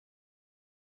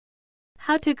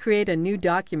How to create a new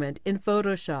document in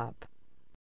Photoshop.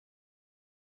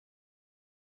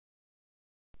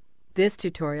 This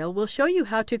tutorial will show you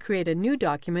how to create a new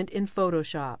document in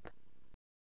Photoshop.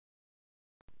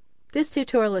 This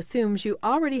tutorial assumes you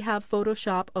already have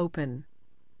Photoshop open.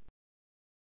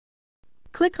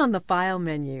 Click on the File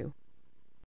menu.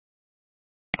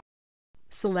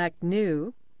 Select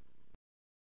New.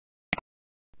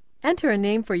 Enter a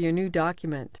name for your new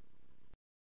document.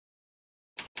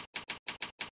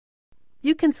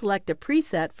 You can select a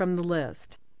preset from the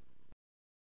list.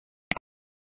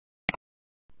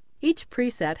 Each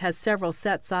preset has several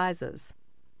set sizes.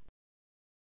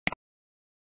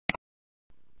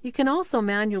 You can also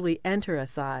manually enter a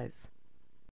size.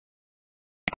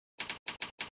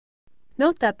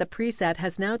 Note that the preset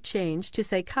has now changed to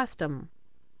say Custom.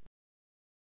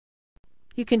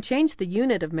 You can change the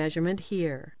unit of measurement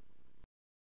here.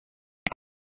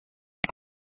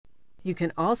 You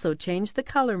can also change the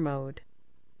color mode.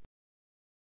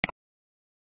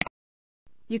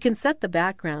 You can set the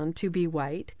background to be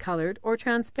white, colored, or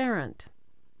transparent.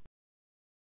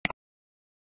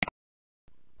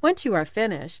 Once you are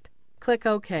finished, click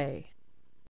OK.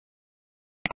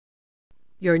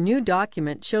 Your new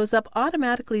document shows up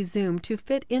automatically zoomed to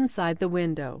fit inside the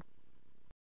window.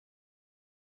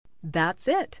 That's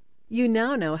it! You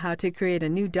now know how to create a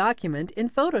new document in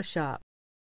Photoshop.